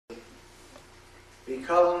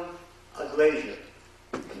become a glacier.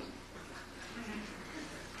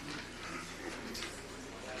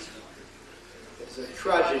 It's a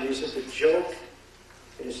tragedy, isn't it, a joke?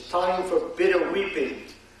 It is time for bitter weeping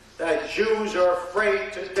that Jews are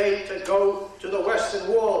afraid today to go to the Western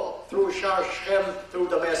Wall through Shar Shem, through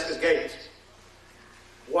Damascus Gate.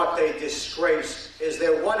 What a disgrace. Is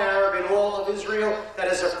there one Arab in all of Israel that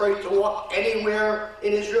is afraid to walk anywhere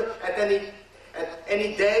in Israel at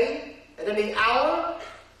any day, at any hour,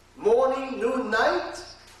 morning, noon, night?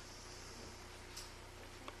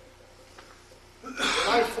 When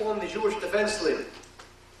I formed the Jewish Defense League,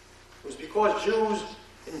 it was because Jews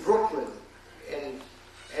in Brooklyn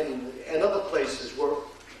and other places were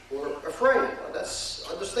afraid. Well, that's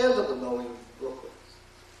understandable.